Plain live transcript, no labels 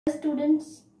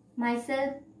Students,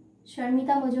 myself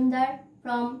Sharmita Majumdar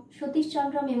from Satish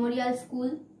Chandra Memorial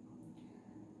School.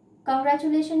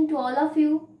 Congratulations to all of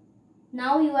you.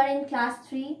 Now you are in class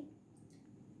 3.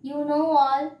 You know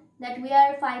all that we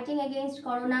are fighting against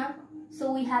corona,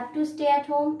 so we have to stay at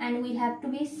home and we have to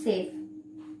be safe.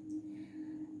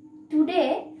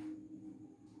 Today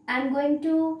I am going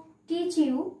to teach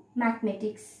you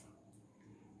mathematics,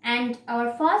 and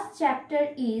our first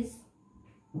chapter is,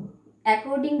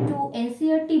 according to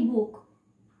NCERT book,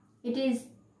 it is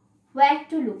where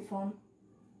to look from.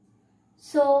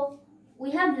 So we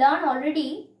have learned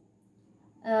already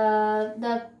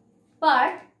the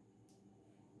part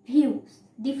views,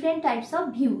 different types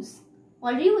of views.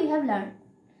 Already we have learned,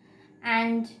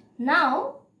 and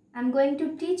now I am going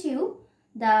to teach you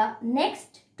the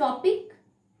next topic,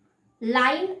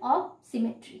 line of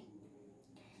symmetry.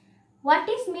 What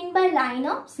is meant by line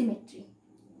of symmetry?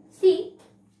 See,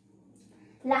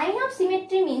 line of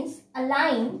symmetry means a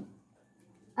line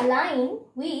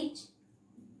which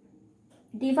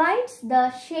divides the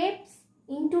shapes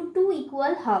into two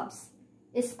equal halves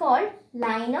is called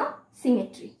line of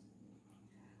symmetry.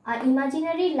 An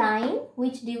imaginary line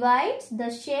which divides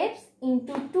the shapes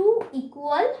into two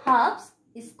equal halves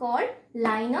is called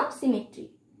line of symmetry.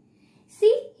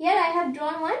 See, here I have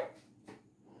drawn one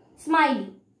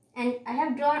smiley and I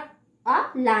have drawn a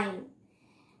line.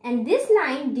 And this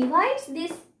line divides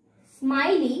this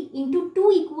smiley into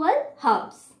two equal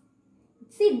halves.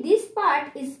 See, this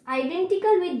part is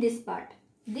identical with this part.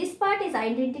 This part is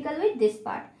identical with this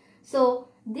part. So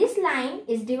this line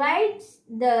is dividing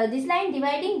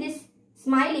this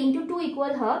smiley into two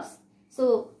equal halves.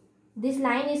 So this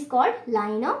line is called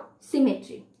line of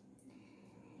symmetry.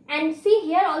 And see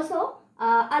here also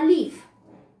a leaf.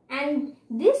 And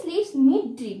this leaf's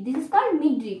midrib. This is called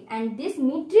midrib. And this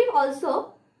midrib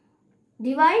also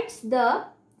divides the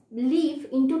leaf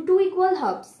into two equal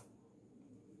halves.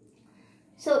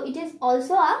 So it is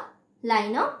also a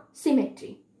line of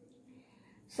symmetry.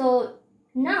 So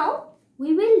now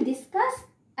we will discuss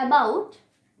about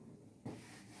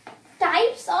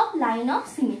types of line of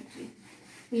symmetry.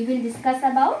 We will discuss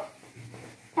about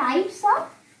types of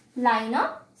line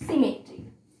of symmetry.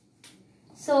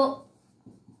 So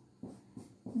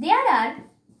there are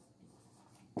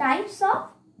types of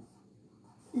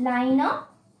line of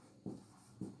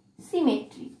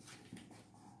symmetry.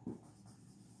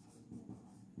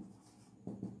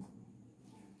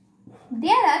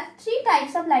 There are three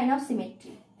types of line of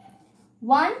symmetry.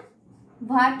 One,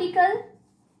 vertical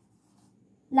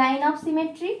line of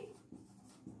symmetry.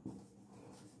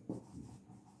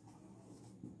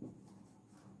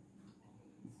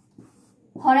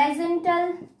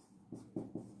 Horizontal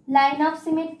line of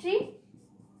symmetry.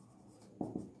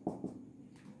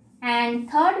 And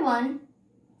third one,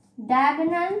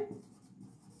 diagonal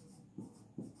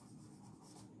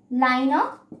line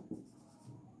of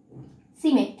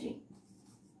symmetry.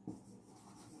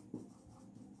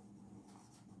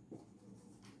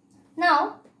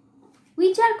 Now,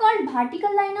 which are called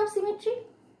vertical line of symmetry?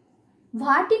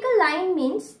 Vertical line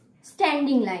means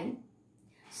standing line.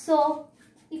 So,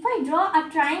 if I draw a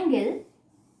triangle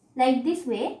like this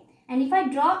way, and if I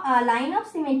draw a line of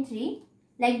symmetry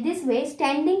like this way,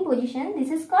 standing position,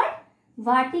 this is called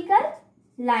vertical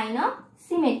line of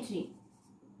symmetry.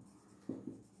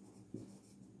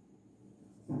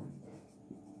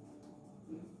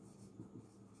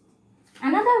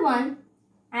 Another one,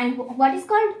 and what is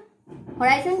called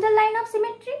horizontal line of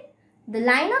symmetry? The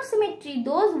line of symmetry,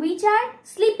 those which are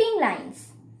sleeping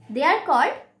lines, they are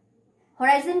called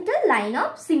horizontal line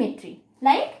of symmetry.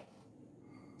 Like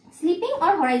sleeping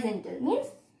or horizontal means,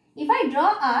 if I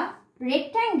draw a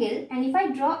rectangle and if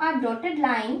I draw a dotted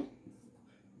line,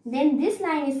 then this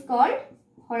line is called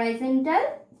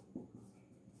horizontal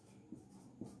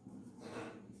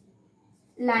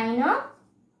line of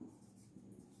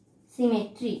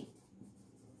symmetry.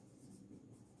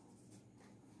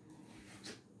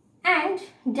 And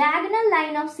diagonal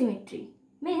line of symmetry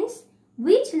means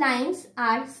which lines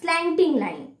are slanting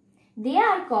line. They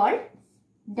are called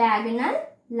diagonal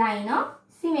line of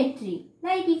symmetry.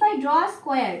 Like if I draw a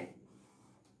square,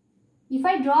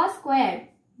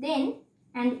 then,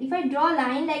 and if I draw a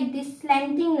line like this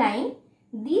slanting line,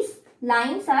 these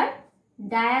lines are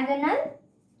diagonal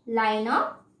line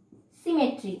of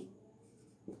symmetry.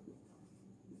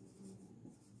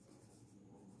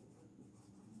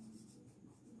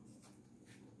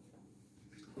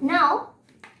 Now,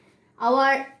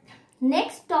 our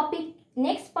next part,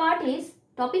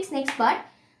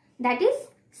 that is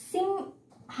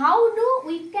how do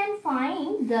we can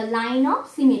find the line of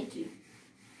symmetry.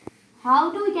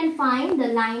 how do we can find the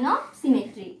line of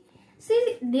symmetry?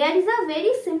 See, there is a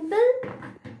very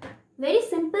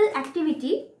simple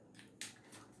activity.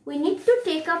 We need to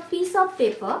take a piece of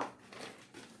paper.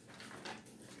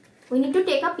 We need to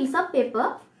take a piece of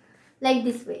paper like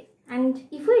this way. And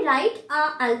if we write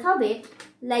a alphabet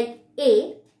like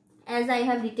A, as I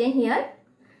have written here,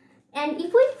 and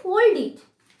if we fold it,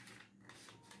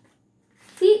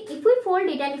 see, if we fold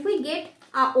it and if we get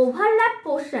a overlap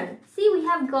portion, see, we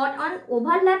have got an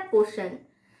overlap portion,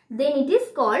 then it is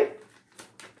called,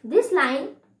 this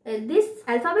line, this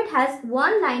alphabet has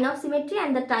one line of symmetry,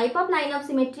 and the type of line of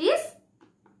symmetry is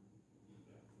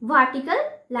vertical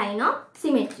line of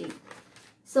symmetry.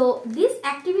 So this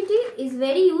activity is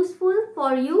very useful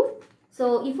for you.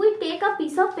 So if we take a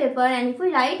piece of paper and if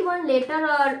we write one letter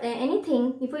or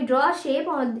anything, if we draw a shape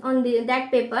on that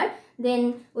paper,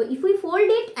 then if we fold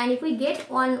it and if we get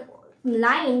one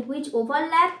line which gives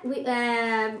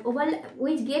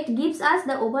us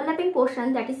the overlapping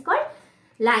portion, that is called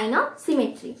line of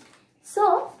symmetry.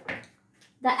 So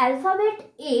the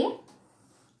alphabet A,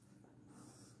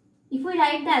 if we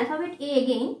write the alphabet A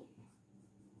again,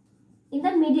 in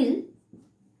the middle,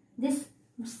 this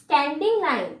standing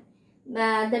line,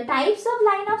 the types of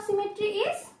line of symmetry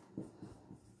is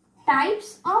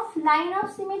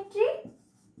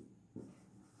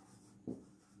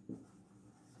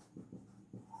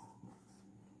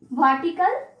vertical,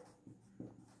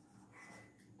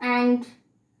 and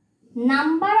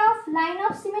number of line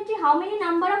of symmetry. How many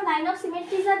number of line of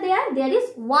symmetries are there? There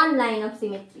is one line of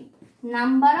symmetry.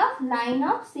 Number of line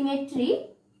of symmetry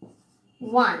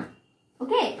 1.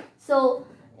 Okay, so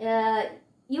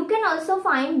you can also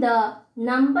find the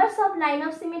numbers of line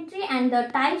of symmetry and the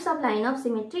types of line of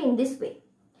symmetry in this way.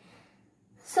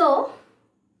 So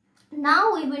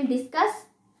now we will discuss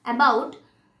about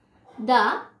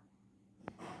the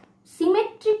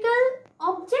symmetrical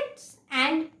objects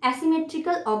and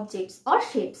asymmetrical objects or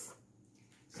shapes.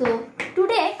 So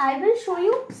today I will show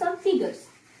you some figures.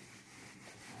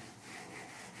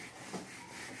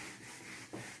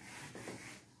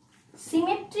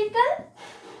 Symmetrical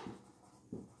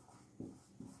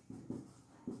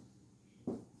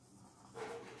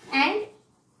and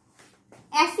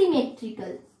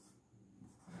asymmetrical.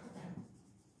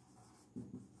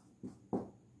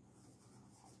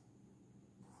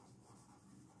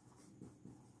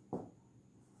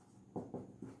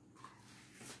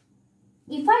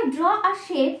 If I draw a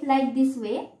shape like this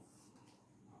way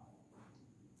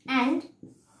and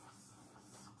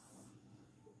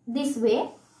this way,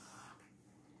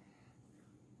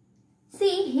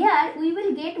 see, here we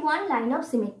will get one line of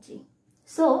symmetry.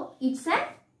 So it's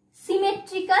a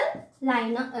symmetrical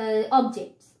line of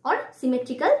objects or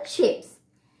symmetrical shapes.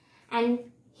 And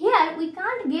here we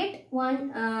can't get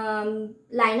one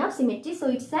line of symmetry, so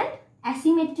it's an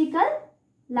asymmetrical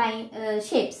line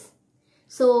shapes.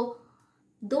 So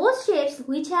those shapes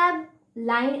which have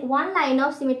one line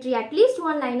of symmetry, at least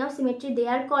one line of symmetry, they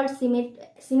are called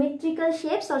symmetrical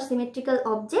shapes or symmetrical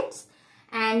objects.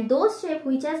 And those shapes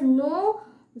which has no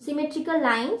symmetrical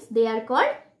lines, they are called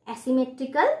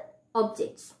asymmetrical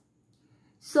objects.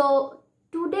 So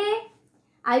today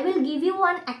I will give you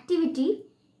one activity.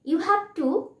 You have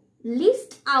to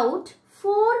list out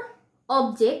 4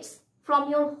 objects from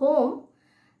your home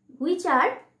which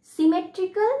are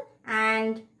symmetrical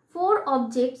and 4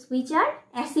 objects which are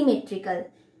asymmetrical.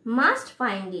 Must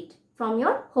find it from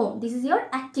your home. This is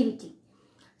your activity.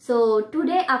 So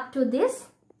today up to this.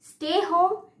 Stay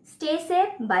home, stay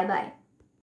safe, bye bye.